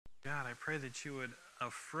God, I pray that you would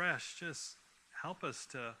afresh just help us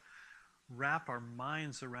to wrap our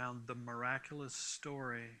minds around the miraculous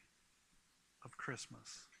story of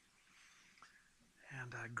Christmas.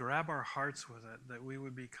 And grab our hearts with it, that we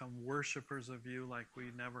would become worshipers of you like we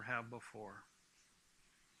never have before.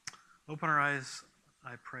 Open our eyes,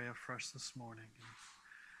 I pray, afresh this morning.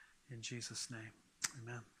 In Jesus' name,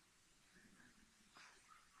 amen.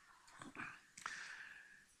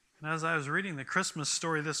 And as I was reading the Christmas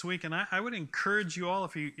story this week, and I would encourage you all,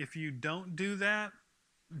 if you don't do that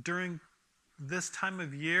during this time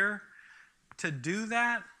of year, to do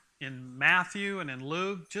that in Matthew and in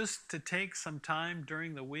Luke, just to take some time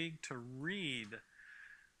during the week to read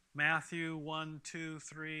Matthew 1, 2,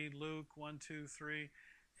 3, Luke 1, 2, 3,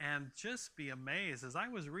 and just be amazed. As I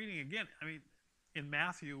was reading again, in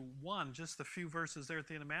Matthew 1, just the few verses there at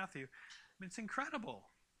the end of Matthew, it's incredible.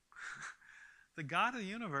 The God of the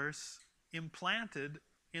universe implanted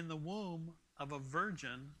in the womb of a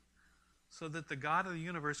virgin so that the God of the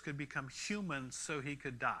universe could become human so he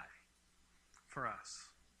could die for us.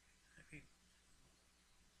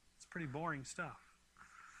 It's pretty boring stuff.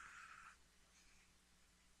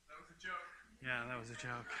 That was a joke. Yeah, that was a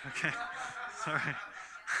joke. Okay. Sorry.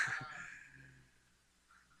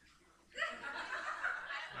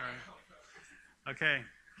 All right. Okay.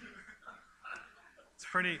 It's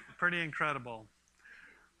pretty incredible.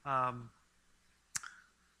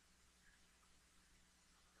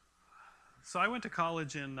 So I went to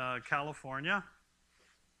college in California,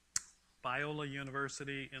 Biola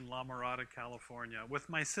University in La Mirada, California, with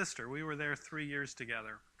my sister. We were there 3 years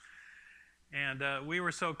together. And we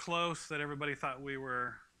were so close that everybody thought we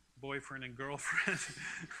were boyfriend and girlfriend.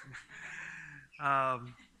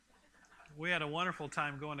 We had a wonderful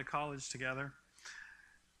time going to college together.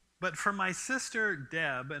 But for my sister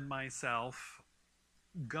Deb and myself,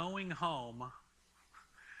 going home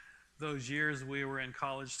those years we were in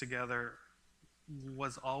college together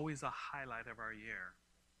was always a highlight of our year.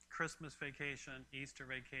 Christmas vacation, Easter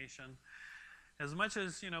vacation. As much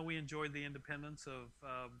as, we enjoyed the independence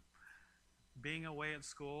of being away at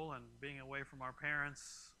school and being away from our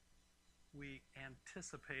parents, we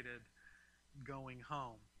anticipated going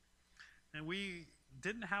home. And we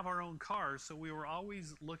didn't have our own cars, so we were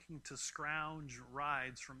always looking to scrounge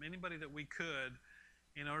rides from anybody that we could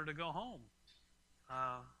in order to go home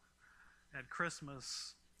at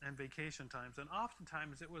Christmas and vacation times. And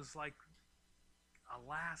oftentimes it was like a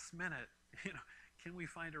last minute, can we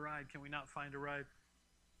find a ride? Can we not find a ride?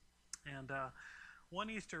 And one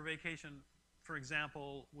Easter vacation, for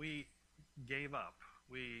example, we gave up.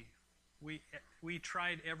 We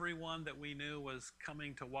tried everyone that we knew was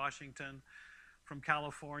coming to Washington from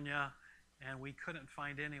California, and we couldn't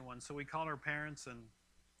find anyone. So we called our parents and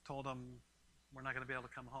told them we're not going to be able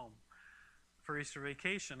to come home for Easter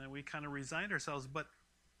vacation, and we kind of resigned ourselves. But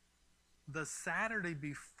the Saturday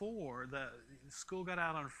before, the school got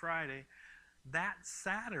out on Friday, that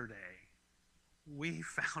Saturday we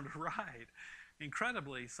found a ride.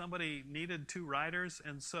 Incredibly, somebody needed 2 riders,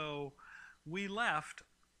 and so we left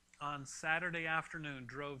on Saturday afternoon,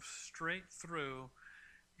 drove straight through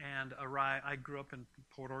and arrived. I grew up in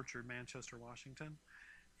Port Orchard, Manchester, Washington,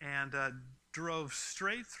 and drove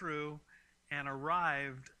straight through and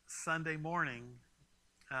arrived Sunday morning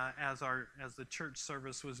as the church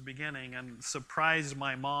service was beginning, and surprised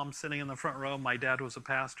my mom sitting in the front row. My dad was a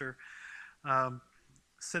pastor,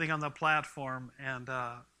 sitting on the platform, and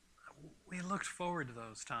we looked forward to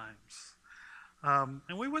those times.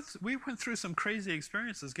 And we went through some crazy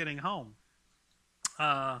experiences getting home.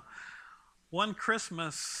 One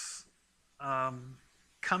Christmas,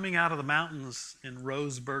 coming out of the mountains in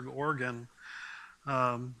Roseburg, Oregon,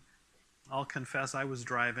 I'll confess I was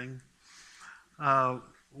driving.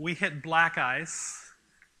 We hit black ice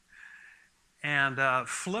and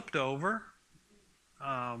flipped over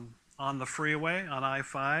on the freeway on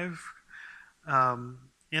I-5.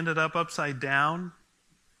 Ended up upside down.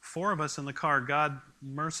 4 of us in the car, God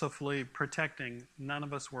mercifully protecting. None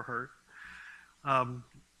of us were hurt.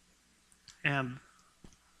 And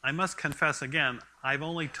I must confess again, I've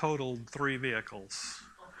only totaled 3 vehicles.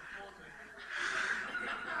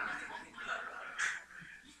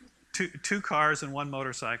 Two cars and 1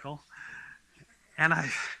 motorcycle. And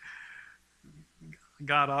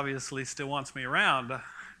God obviously still wants me around.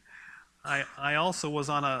 I also was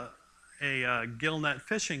on a gillnet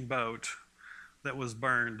fishing boat that was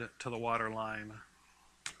burned to the water line.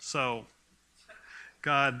 So,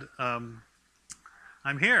 God, I'm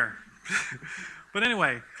here. But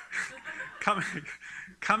anyway,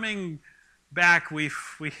 coming back, we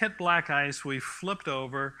hit black ice, we flipped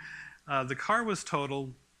over, the car was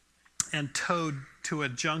totaled, and towed to a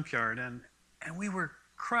junkyard. And we were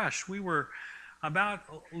crushed. We were about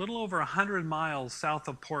a little over 100 miles south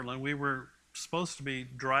of Portland. We were supposed to be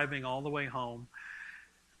driving all the way home.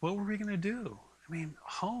 What were we going to do? I mean,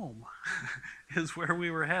 home is where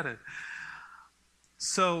we were headed.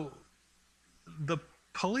 So the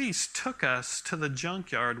police took us to the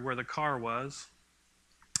junkyard where the car was.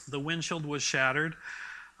 The windshield was shattered.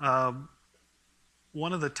 One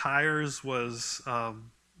of the tires was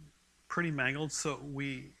pretty mangled, so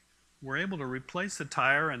we were able to replace the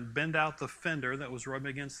tire and bend out the fender that was rubbing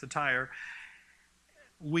against the tire.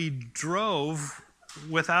 We drove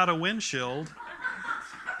without a windshield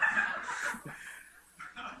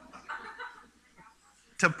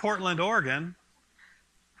to Portland, Oregon.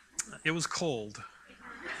 It was cold.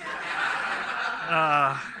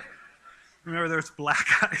 Remember, there's black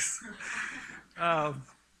ice.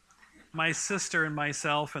 My sister and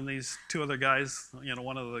myself and these two other guys,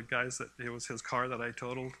 one of the guys that it was his car that I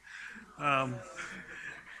totaled.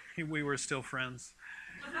 We were still friends.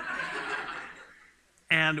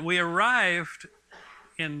 And we arrived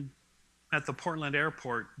at the Portland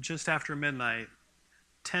airport just after midnight,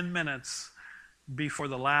 10 minutes before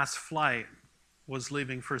the last flight was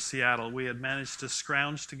leaving for Seattle. We had managed to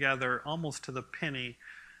scrounge together almost to the penny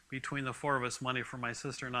between the four of us, money for my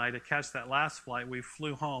sister and I, to catch that last flight. We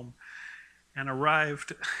flew home and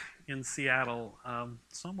arrived in Seattle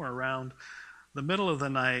somewhere around the middle of the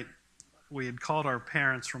night. We had called our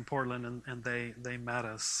parents from Portland, and they met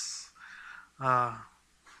us.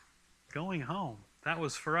 Going home, that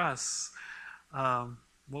was for us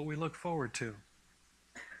what we look forward to.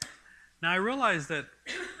 Now, I realize that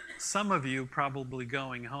some of you probably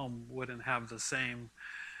going home wouldn't have the same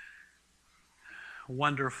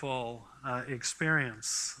wonderful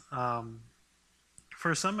experience.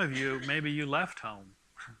 For some of you, maybe you left home,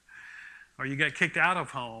 or you got kicked out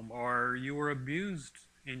of home, or you were abused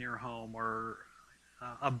in your home, or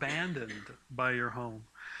abandoned by your home.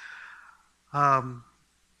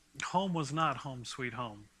 Home was not home sweet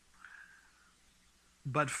home.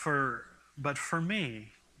 But for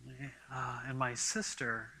me and my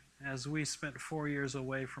sister, as we spent 4 years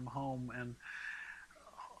away from home, and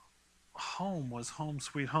home was home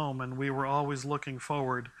sweet home, and we were always looking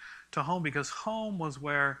forward to home, because home was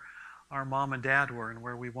where our mom and dad were and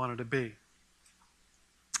where we wanted to be.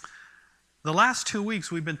 The last 2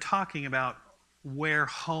 weeks we've been talking about where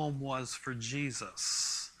home was for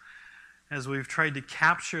Jesus, as we've tried to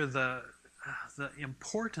capture the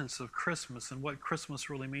importance of Christmas and what Christmas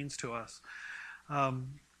really means to us.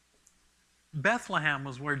 Bethlehem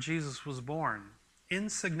was where Jesus was born.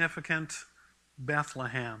 Insignificant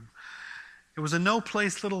Bethlehem. It was a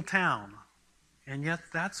no-place little town, and yet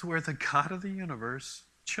that's where the God of the universe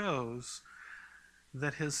chose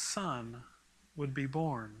that his son would be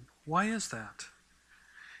born. Why is that?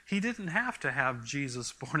 He didn't have to have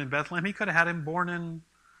Jesus born in Bethlehem. He could have had him born in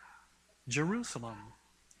Jerusalem.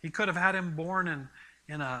 He could have had him born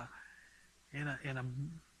in a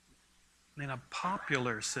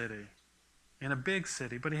popular city, in a big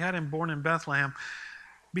city, but he had him born in Bethlehem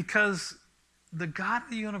because the God of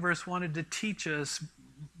the universe wanted to teach us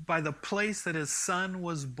by the place that his son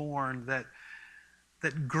was born that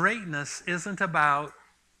greatness isn't about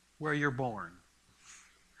where you're born,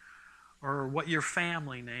 or what your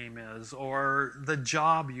family name is, or the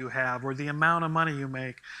job you have, or the amount of money you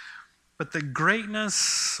make. But the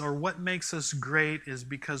greatness, or what makes us great, is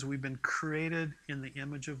because we've been created in the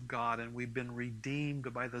image of God, and we've been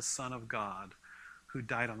redeemed by the Son of God who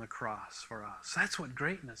died on the cross for us. That's what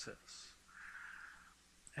greatness is.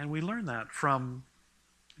 And we learn that from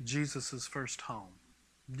Jesus' first home.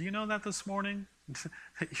 Do you know that this morning?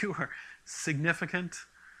 That you are significant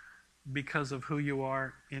because of who you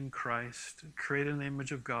are in Christ, created in the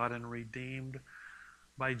image of God and redeemed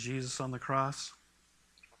by Jesus on the cross?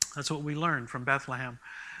 That's what we learned from Bethlehem.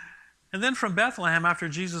 And then from Bethlehem, after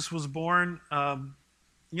Jesus was born,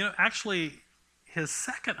 actually his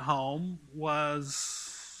second home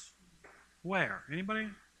was where? Anybody?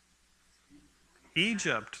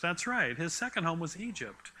 Egypt. That's right. His second home was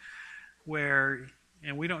Egypt, where,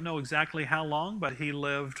 and we don't know exactly how long, but he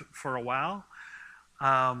lived for a while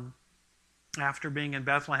after being in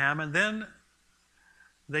Bethlehem. And then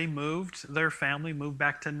their family moved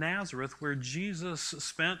back to Nazareth, where Jesus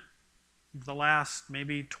spent the last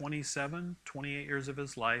maybe 27, 28 years of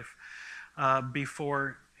his life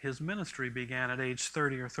before his ministry began at age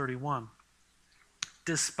 30 or 31.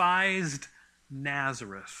 Despised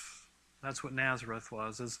Nazareth. That's what Nazareth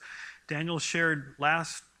was. As Daniel shared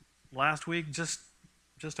last week, just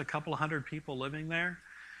a couple hundred people living there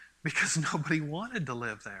because nobody wanted to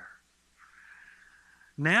live there.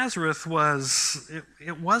 Nazareth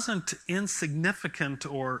it wasn't insignificant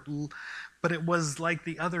but it was like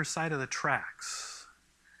the other side of the tracks.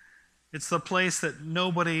 It's the place that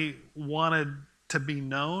nobody wanted to be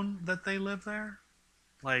known that they lived there.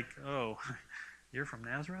 Like, oh, you're from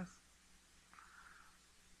Nazareth?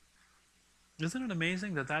 Isn't it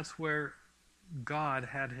amazing that that's where God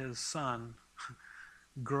had his son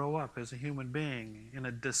grow up as a human being in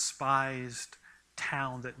a despised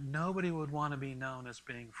town that nobody would want to be known as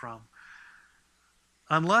being from?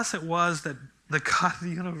 Unless it was that the God of the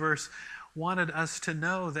universe wanted us to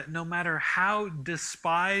know that no matter how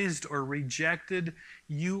despised or rejected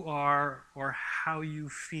you are or how you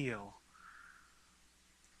feel,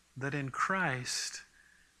 that in Christ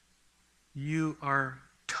you are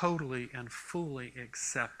totally and fully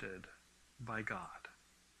accepted by God.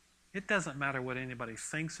 It doesn't matter what anybody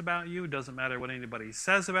thinks about you. It doesn't matter what anybody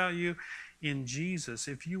says about you. In Jesus,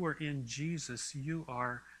 if you are in Jesus, you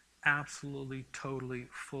are absolutely, totally,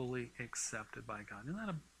 fully accepted by God. Isn't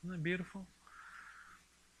that beautiful?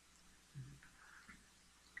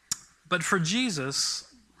 But for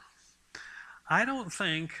Jesus, I don't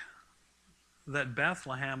think that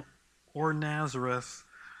Bethlehem or Nazareth,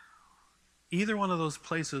 either one of those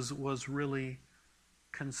places was really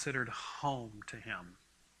considered home to him.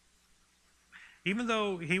 Even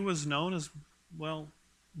though he was known as, well,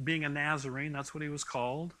 being a Nazarene, that's what he was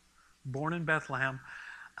called, born in Bethlehem,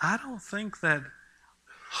 I don't think that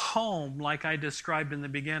home, like I described in the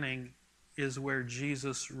beginning, is where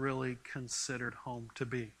Jesus really considered home to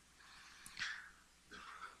be.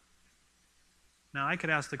 Now, I could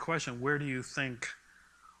ask the question, where do you think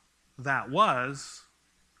that was?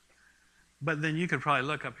 But then you could probably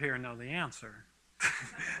look up here and know the answer.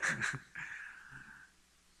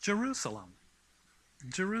 Jerusalem.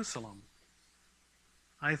 Jerusalem,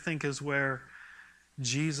 I think, is where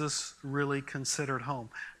Jesus really considered home.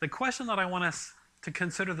 The question that I want us to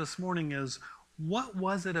consider this morning is, what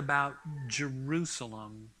was it about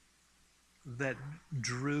Jerusalem that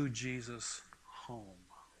drew Jesus home?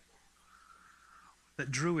 That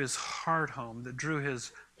drew his heart home, that drew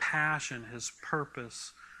his passion, his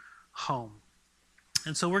purpose home.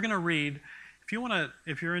 And so we're going to read,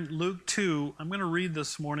 if you're in Luke 2, I'm going to read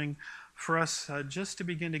this morning for us just to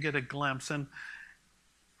begin to get a glimpse. And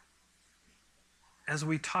as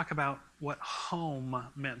we talk about what home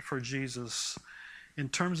meant for Jesus in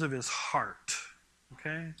terms of his heart, okay?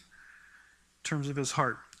 In terms of his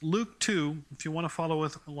heart. Luke 2, if you want to follow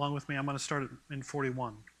along with me, I'm going to start in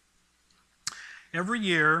 41. Every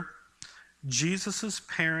year, Jesus'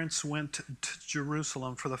 parents went to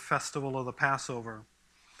Jerusalem for the festival of the Passover.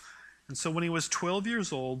 And so when he was 12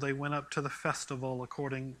 years old, they went up to the festival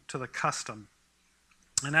according to the custom.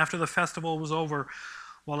 And after the festival was over,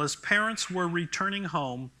 while his parents were returning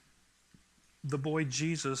home, the boy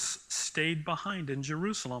Jesus stayed behind in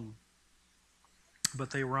Jerusalem,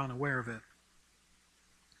 but they were unaware of it.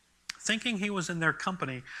 Thinking he was in their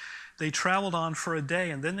company, they traveled on for a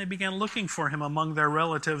day, and then they began looking for him among their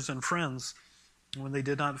relatives and friends. When they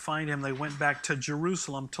did not find him, they went back to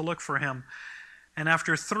Jerusalem to look for him. And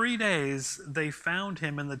after 3 days, they found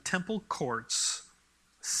him in the temple courts,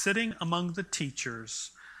 sitting among the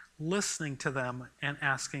teachers, listening to them and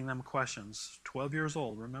asking them questions. 12 years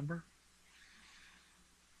old, remember?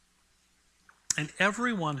 And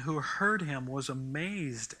everyone who heard him was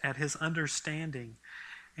amazed at his understanding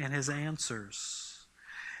and his answers.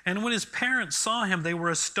 And when his parents saw him, they were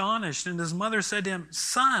astonished. And his mother said to him,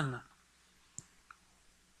 "Son,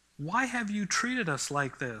 why have you treated us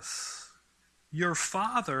like this? Your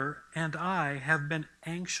father and I have been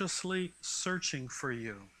anxiously searching for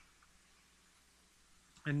you."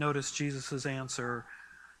 And notice Jesus' answer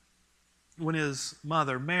when his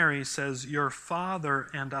mother, Mary, says, "Your father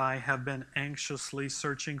and I have been anxiously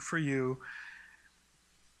searching for you."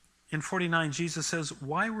 In 49, Jesus says,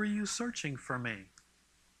 "Why were you searching for me?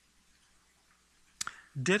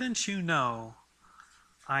 Didn't you know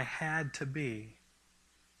I had to be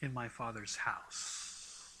in my Father's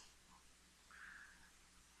house?"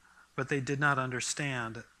 But they did not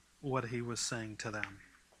understand what he was saying to them.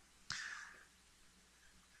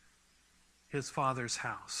 His Father's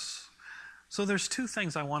house. So there's two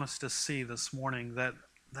things I want us to see this morning that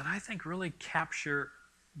I think really capture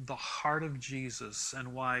the heart of Jesus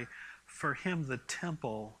and why for him the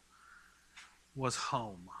temple was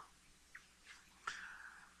home.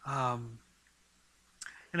 And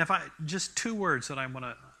if just two words that I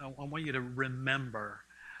want you to remember.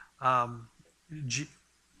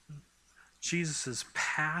 Jesus'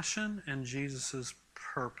 passion and Jesus'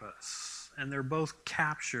 purpose. And they're both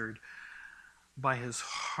captured by his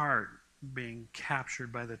heart being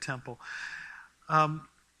captured by the temple.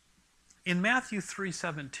 In Matthew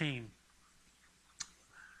 3:17,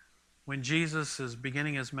 when Jesus is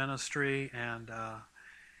beginning his ministry and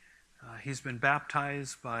he's been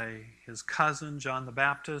baptized by his cousin, John the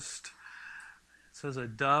Baptist, it says a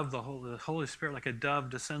dove, the Holy Spirit like a dove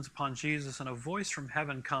descends upon Jesus, and a voice from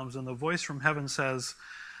heaven comes, and the voice from heaven says,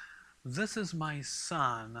 "This is my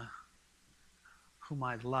Son, whom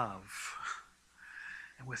I love.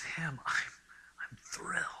 And with him, I'm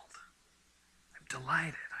thrilled. I'm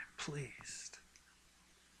delighted. I'm pleased."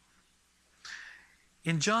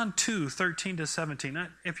 In John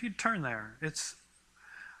 2:13-17, if you turn there, it's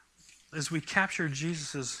as we capture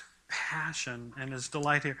Jesus' passion and his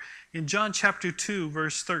delight here. In John chapter 2,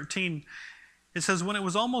 verse 13, it says, "When it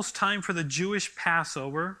was almost time for the Jewish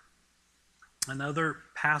Passover," another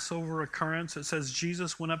Passover occurrence, it says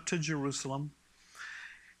Jesus went up to Jerusalem.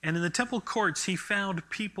 "And in the temple courts he found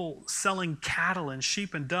people selling cattle and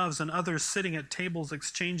sheep and doves, and others sitting at tables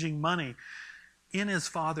exchanging money in his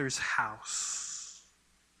Father's house.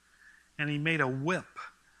 And he made a whip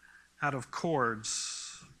out of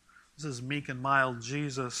cords," this is meek and mild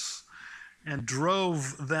Jesus, "and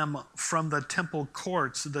drove them from the temple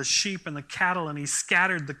courts, the sheep and the cattle, and he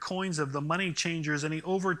scattered the coins of the money changers, and he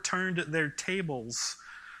overturned their tables.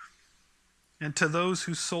 And to those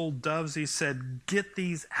who sold doves he said, 'Get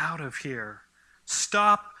these out of here.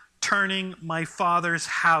 Stop turning my Father's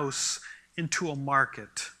house into a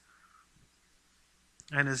market.'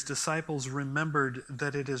 And his disciples remembered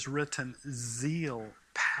that it is written, 'Zeal,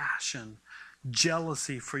 passion,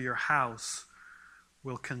 jealousy for your house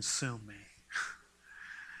will consume me.'"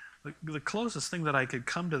 The closest thing that I could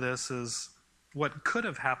come to this is what could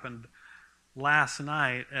have happened last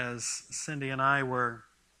night as Cindy and I were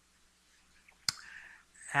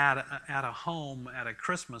at a home at a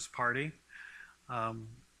Christmas party.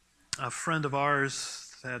 A friend of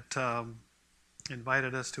ours that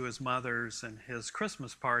invited us to his mother's and his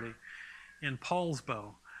Christmas party in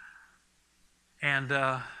Paulsbo. And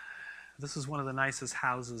this is one of the nicest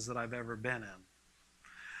houses that I've ever been in.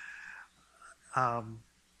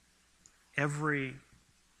 Every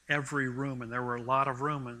room, and there were a lot of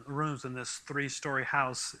rooms in this 3-story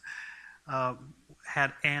house,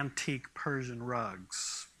 had antique Persian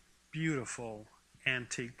rugs, beautiful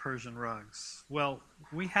antique Persian rugs. Well,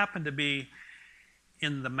 we happened to be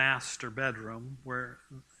in the master bedroom where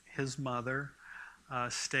his mother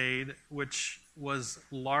stayed, which was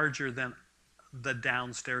larger than the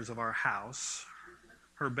downstairs of our house,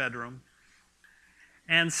 her bedroom.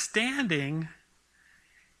 And standing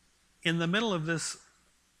in the middle of this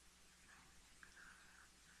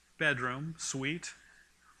bedroom suite,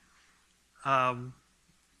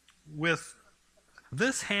 with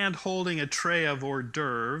this hand holding a tray of hors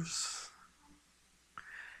d'oeuvres,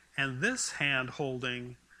 and this hand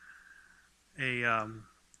holding a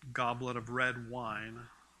goblet of red wine.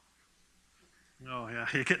 Oh yeah,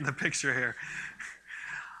 you're getting the picture here.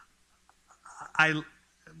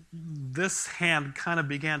 This hand kind of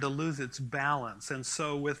began to lose its balance, and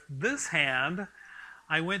so with this hand,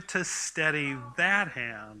 I went to steady that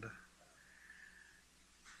hand.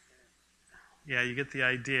 Yeah, you get the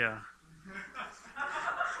idea.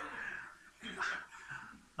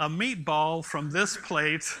 A meatball from this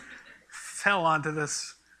plate fell onto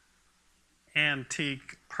this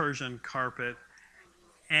antique Persian carpet,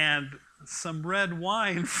 and some red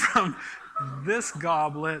wine from this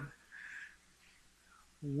goblet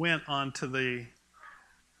went onto the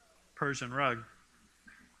Persian rug.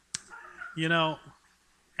 You know,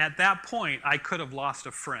 at that point, I could have lost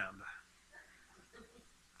a friend.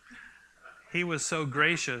 He was so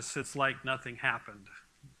gracious, it's like nothing happened.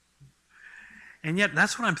 And yet,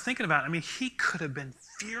 that's what I'm thinking about. I mean, he could have been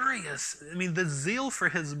furious. I mean, the zeal for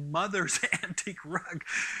his mother's antique rug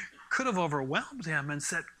could have overwhelmed him and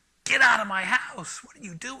said, "Get out of my house. What are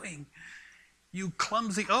you doing? You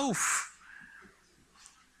clumsy oaf."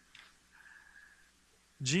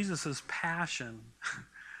 Jesus' passion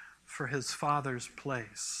for his Father's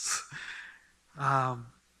place.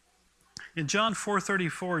 In John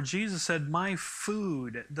 4:34, Jesus said, "My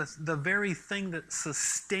food, the very thing that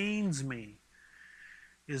sustains me,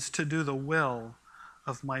 is to do the will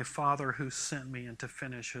of my Father who sent me and to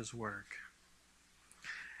finish his work."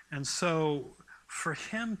 And so for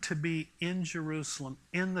him to be in Jerusalem,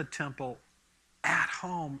 in the temple, at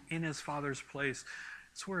home, in his Father's place,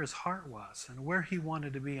 it's where his heart was and where he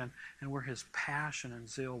wanted to be and where his passion and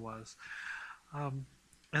zeal was.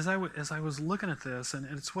 As I was looking at this, and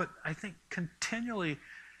it's what I think continually,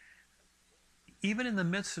 even in the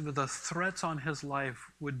midst of the threats on his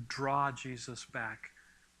life, would draw Jesus back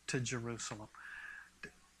to Jerusalem.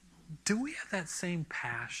 Do we have that same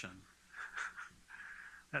passion?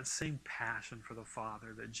 that same passion for the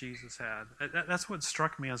Father that Jesus had. That's what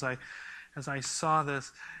struck me as I saw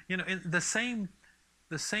this. You know, the same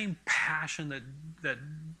passion that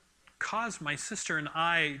caused my sister and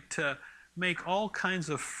I to make all kinds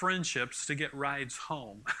of friendships to get rides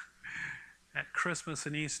home at Christmas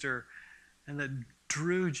and Easter, and that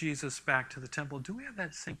drew Jesus back to the temple. Do we have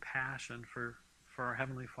that same passion for our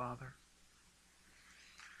Heavenly Father?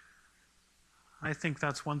 I think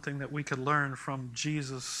that's one thing that we could learn from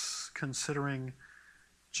Jesus, considering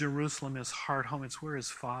Jerusalem his heart home. It's where his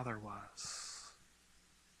Father was.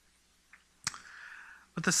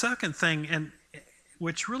 But the second thing, and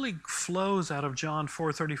which really flows out of John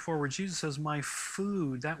 4:34, where Jesus says, "My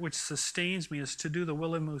food, that which sustains me, is to do the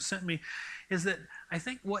will of him who sent me," is that I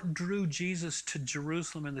think what drew Jesus to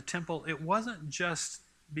Jerusalem and the temple, it wasn't just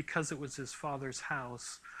because it was his Father's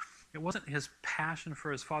house. It wasn't his passion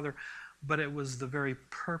for his Father, but it was the very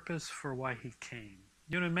purpose for why he came.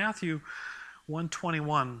 You know, in Matthew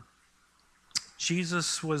 1:21,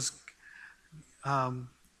 Jesus was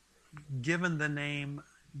given the name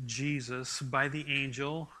Jesus by the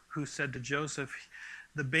angel who said to Joseph,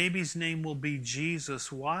 "The baby's name will be Jesus."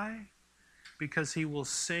 Why? Because he will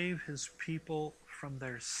save his people from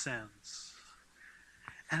their sins.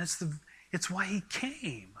 And it's why he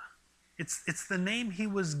came. It's the name he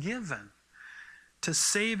was given, to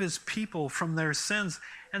save his people from their sins.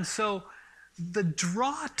 And so the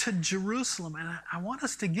draw to Jerusalem, and I want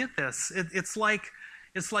us to get this, it's like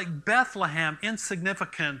Bethlehem,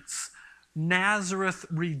 insignificance, Nazareth,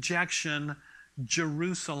 rejection,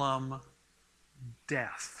 Jerusalem,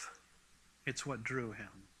 death. It's what drew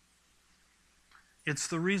him. It's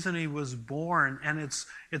the reason he was born, and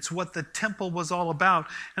it's what the temple was all about.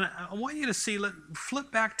 And I want you to see,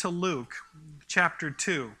 flip back to Luke chapter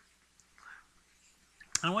 2.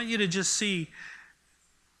 I want you to just see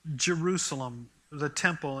Jerusalem, the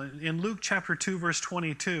temple. In Luke chapter 2, verse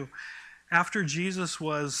 22, after Jesus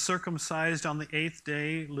was circumcised on the 8th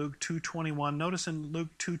day, Luke 2:21, notice in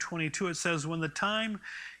Luke 2:22 it says, "When the time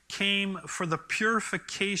came for the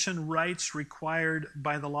purification rites required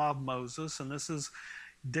by the law of Moses," and this is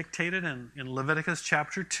dictated in Leviticus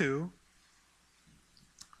chapter 2,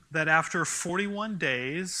 that after 41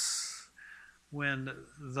 days, when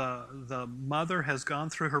the mother has gone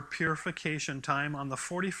through her purification time, on the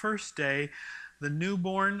 41st day,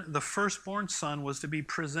 the firstborn son was to be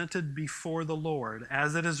presented before the Lord,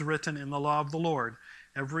 as it is written in the law of the Lord.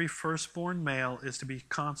 Every firstborn male is to be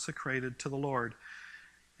consecrated to the Lord.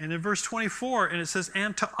 And in verse 24, and it says,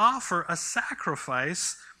 "And to offer a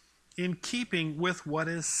sacrifice in keeping with what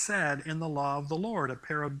is said in the law of the Lord, a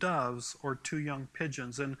pair of doves or 2 young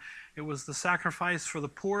pigeons." And it was the sacrifice for the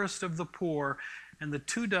poorest of the poor, and the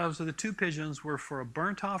 2 doves or the 2 pigeons were for a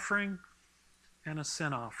burnt offering and a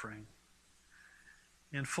sin offering.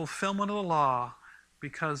 In fulfillment of the law,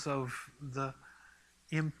 because of the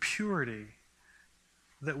impurity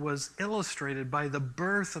that was illustrated by the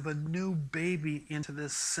birth of a new baby into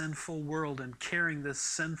this sinful world and carrying this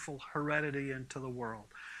sinful heredity into the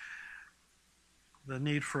world. The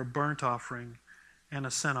need for a burnt offering and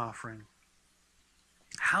a sin offering.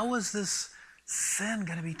 How is this sin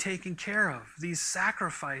going to be taken care of? These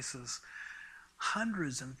sacrifices,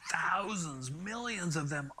 hundreds and thousands, millions of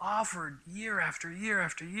them offered year after year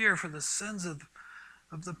after year for the sins of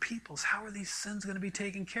the peoples. How are these sins going to be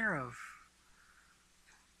taken care of?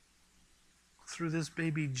 Through this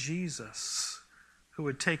baby Jesus, who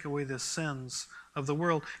would take away the sins of the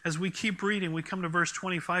world. As we keep reading, we come to verse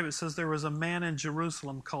 25. It says, "There was a man in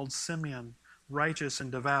Jerusalem called Simeon, righteous and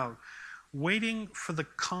devout, waiting for the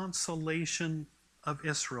consolation of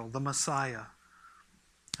Israel," the Messiah.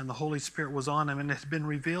 "And the Holy Spirit was on him, and it had been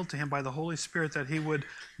revealed to him by the Holy Spirit that he would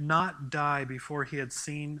not die before he had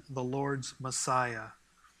seen the Lord's Messiah.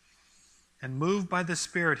 And moved by the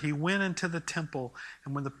Spirit, he went into the temple.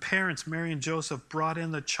 And when the parents, Mary and Joseph, brought in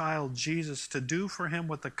the child Jesus to do for him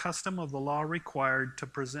what the custom of the law required, to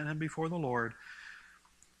present him before the Lord,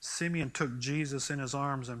 Simeon took Jesus in his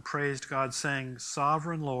arms and praised God, saying,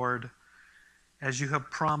 'Sovereign Lord, as you have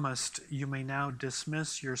promised, you may now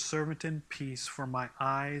dismiss your servant in peace, for my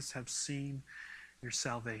eyes have seen your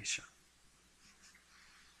salvation,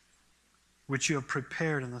 which you have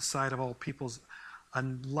prepared in the sight of all peoples, a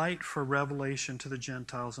light for revelation to the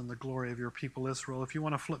Gentiles and the glory of your people Israel.'" If you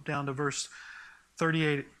want to flip down to verse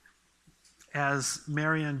 38, as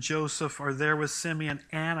Mary and Joseph are there with Simeon,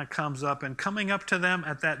 Anna comes up, and coming up to them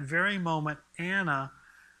at that very moment, Anna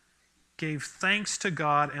gave thanks to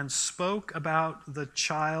God and spoke about the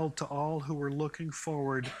child to all who were looking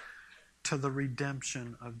forward to the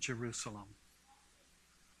redemption of Jerusalem.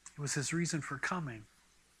 It was his reason for coming.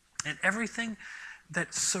 And everything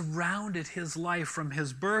that surrounded his life from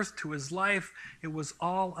his birth to his life. It was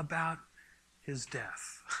all about his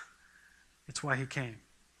death. It's why he came.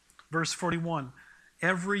 Verse 41,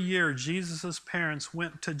 every year Jesus' parents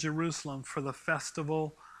went to Jerusalem for the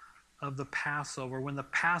festival of the Passover, when the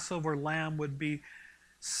Passover lamb would be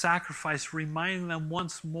sacrificed, reminding them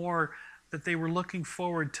once more that they were looking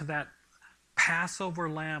forward to that Passover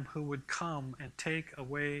lamb who would come and take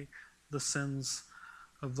away the sins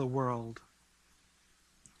of the world.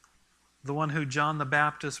 The one who John the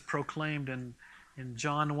Baptist proclaimed in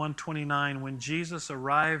John 1:29, when Jesus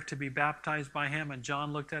arrived to be baptized by him, and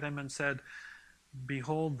John looked at him and said,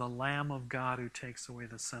 "Behold the Lamb of God who takes away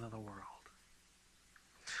the sin of the world."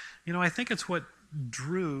 You know, I think it's what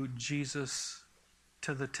drew Jesus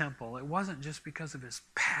to the temple. It wasn't just because of his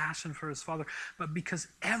passion for his Father, but because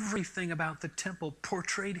everything about the temple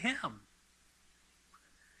portrayed him.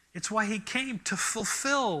 It's why he came, to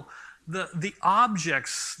fulfill the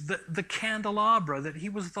objects, the candelabra, that he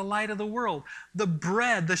was the light of the world, the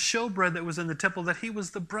bread, the showbread that was in the temple, that he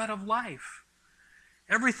was the bread of life.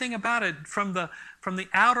 Everything about it, from the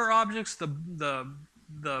outer objects,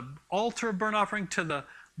 the altar of burnt offering, to the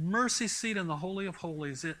mercy seat and the Holy of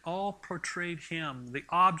Holies, it all portrayed him, the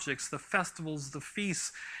objects, the festivals, the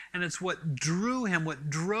feasts, and it's what drew him, what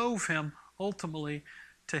drove him ultimately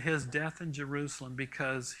to his death in Jerusalem,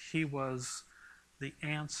 because he was the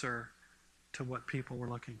answer to what people were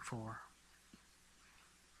looking for.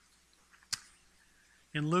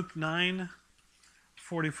 In Luke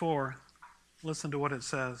 9:44, listen to what it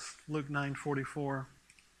says. Luke 9:44.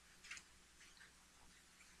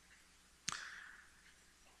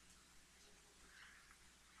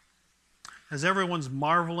 As everyone's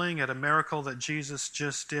marveling at a miracle that Jesus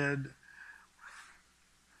just did,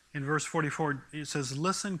 in verse 44, it says,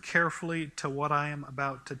 "Listen carefully to what I am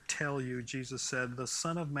about to tell you," Jesus said. "The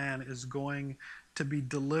Son of Man is going to be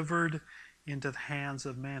delivered into the hands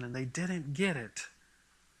of men." And they didn't get it,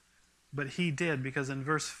 but he did, because in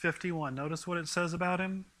verse 51, notice what it says about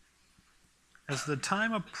him. As the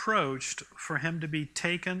time approached for him to be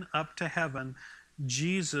taken up to heaven,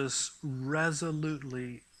 Jesus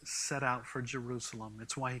resolutely set out for Jerusalem.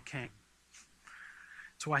 It's why he came.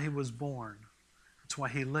 It's why he was born. It's why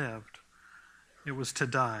he lived. It was to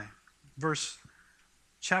die.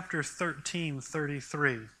 Chapter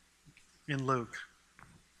 13:33 in Luke.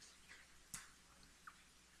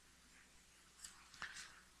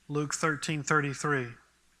 Luke 13:33.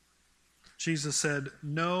 Jesus said,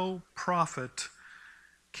 "No prophet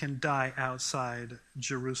can die outside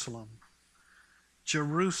Jerusalem.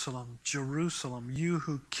 Jerusalem, Jerusalem, you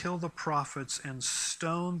who kill the prophets and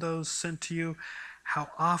stone those sent to you,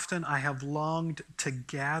 how often I have longed to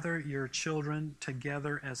gather your children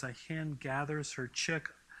together as a hen gathers her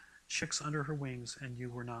chicks under her wings, and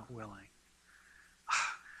you were not willing."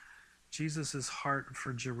 Jesus' heart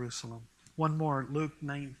for Jerusalem. One more, Luke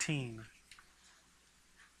 19.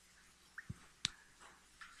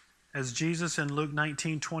 As Jesus in Luke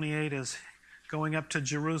 19:28 is going up to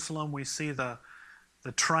Jerusalem, we see the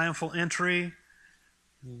triumphal entry.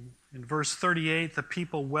 In verse 38, the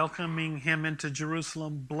people welcoming him into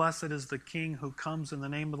Jerusalem. "Blessed is the King who comes in the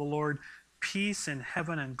name of the Lord. Peace in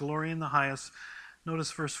heaven and glory in the highest."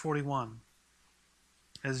 Notice verse 41.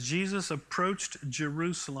 As Jesus approached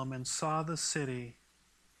Jerusalem and saw the city,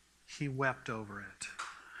 he wept over it.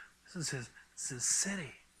 This is his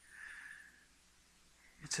city.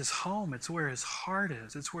 It's his home. It's where his heart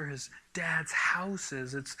is. It's where his dad's house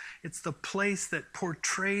is. It's the place that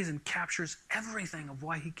portrays and captures everything of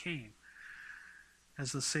why he came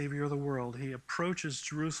as the Savior of the world. He approaches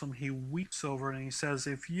Jerusalem. He weeps over it, and he says,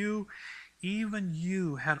 "If you, even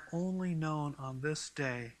you, had only known on this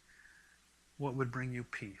day what would bring you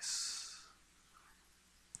peace."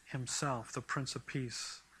 Himself, the Prince of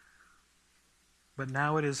Peace. "But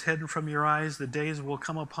now it is hidden from your eyes. The days will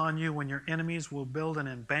come upon you when your enemies will build an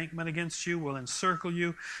embankment against you, will encircle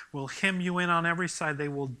you, will hem you in on every side. They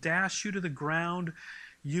will dash you to the ground,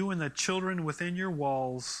 you and the children within your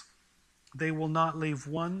walls. They will not leave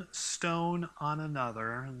one stone on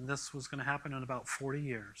another." And this was going to happen in about 40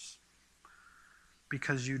 years.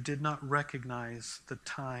 "Because you did not recognize the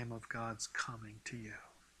time of God's coming to you,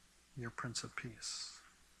 your Prince of Peace."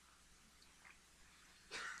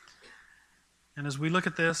 And as we look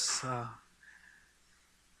at this, we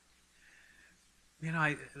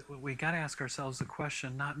got to ask ourselves the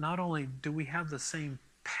question, not only do we have the same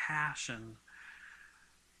passion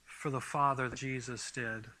for the Father that Jesus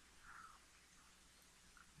did,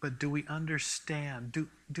 but do we understand,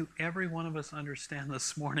 do every one of us understand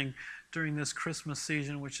this morning during this Christmas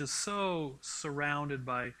season, which is so surrounded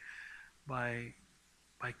by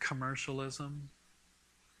commercialism,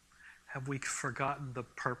 Have we forgotten the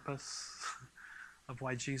purpose of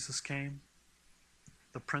why Jesus came?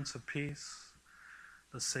 The Prince of Peace,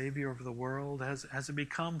 the Savior of the world? Has it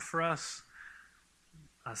become for us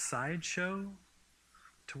a sideshow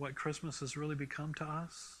to what Christmas has really become to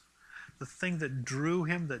us? The thing that drew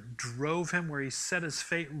him, that drove him, where he set his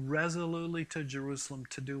fate resolutely to Jerusalem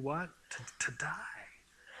to do what? To die.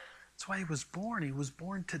 That's why he was born. He was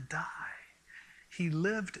born to die. He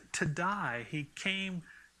lived to die. He came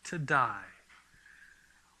to die.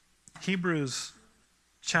 Hebrews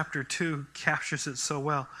chapter 2 captures it so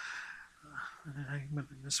well. I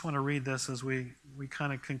just want to read this as we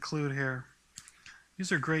kind of conclude here.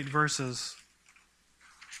 These are great verses.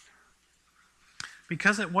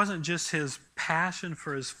 Because it wasn't just his passion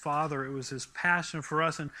for his Father, it was his passion for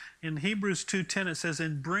us. And in Hebrews 2:10 it says,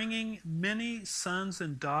 in bringing many sons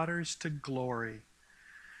and daughters to glory,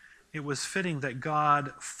 it was fitting that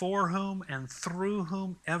God, for whom and through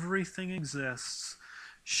whom everything exists,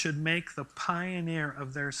 should make the pioneer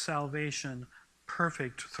of their salvation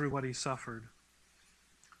perfect through what he suffered.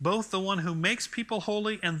 Both the one who makes people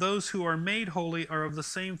holy and those who are made holy are of the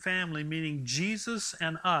same family, meaning Jesus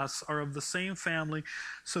and us are of the same family.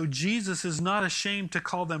 So Jesus is not ashamed to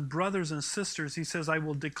call them brothers and sisters. He says, I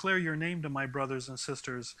will declare your name to my brothers and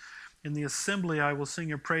sisters. In the assembly I will sing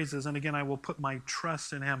your praises, and again I will put my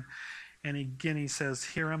trust in him. And again he says,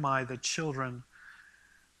 here am I, the children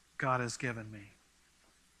God has given me.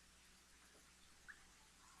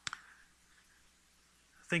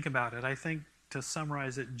 Think about it. I think, to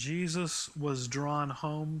summarize it, Jesus was drawn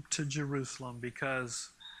home to Jerusalem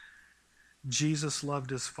because Jesus loved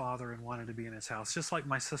his Father and wanted to be in his house. Just like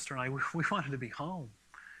my sister and I, we wanted to be home.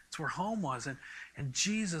 It's where home was. And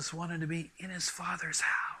Jesus wanted to be in his Father's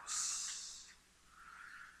house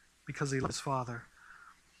because he loved his Father.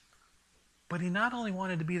 But he not only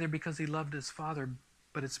wanted to be there because he loved his Father,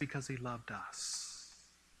 but it's because he loved us.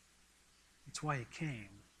 That's why he came.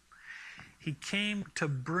 He came to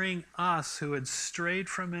bring us who had strayed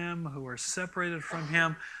from him, who were separated from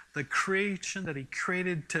him, the creation that he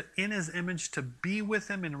created to, in his image, to be with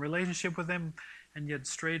him, in relationship with him, and yet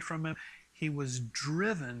strayed from him. He was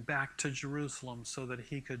driven back to Jerusalem so that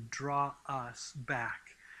he could draw us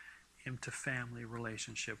back into family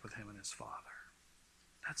relationship with him and his Father.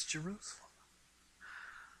 That's Jerusalem.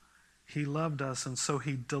 He loved us, and so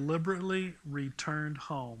he deliberately returned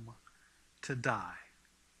home to die,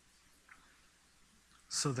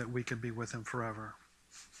 so that we could be with him forever.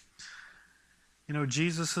 You know,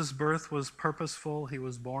 Jesus' birth was purposeful. He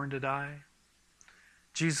was born to die.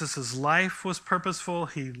 Jesus' life was purposeful.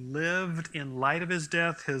 He lived in light of his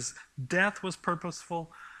death. His death was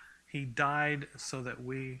purposeful. He died so that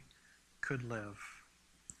we could live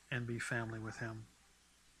and be family with him.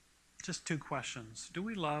 Just two questions. Do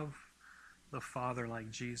we love the Father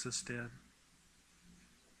like Jesus did?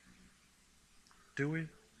 Do we?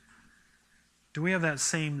 Do we have that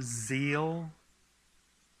same zeal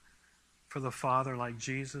for the Father like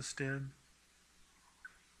Jesus did?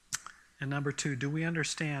 And number two, do we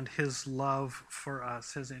understand his love for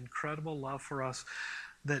us, his incredible love for us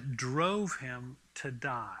that drove him to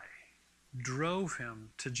die, drove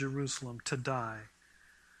him to Jerusalem to die,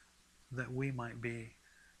 that we might be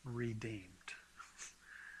redeemed,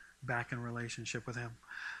 back in relationship with him?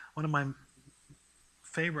 One of my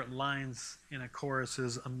favorite lines in a chorus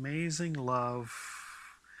is, amazing love,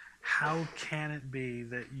 how can it be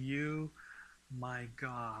that you, my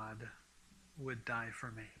God, would die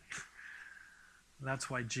for me? That's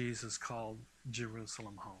why Jesus called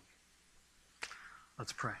Jerusalem home.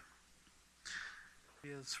 Let's pray. It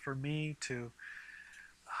is for me to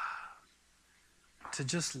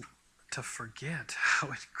forget how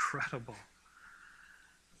incredible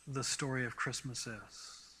the story of Christmas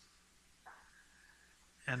is,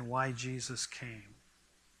 and why Jesus came.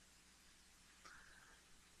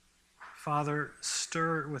 Father,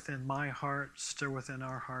 stir within my heart, stir within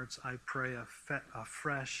our hearts, I pray, a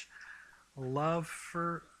fresh love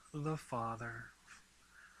for the Father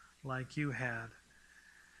like you had,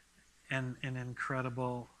 and an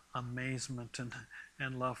incredible amazement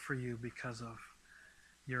and love for you because of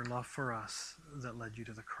your love for us that led you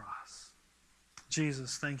to the cross.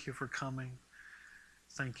 Jesus, thank you for coming.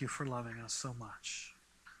 Thank you for loving us so much.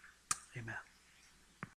 Amen.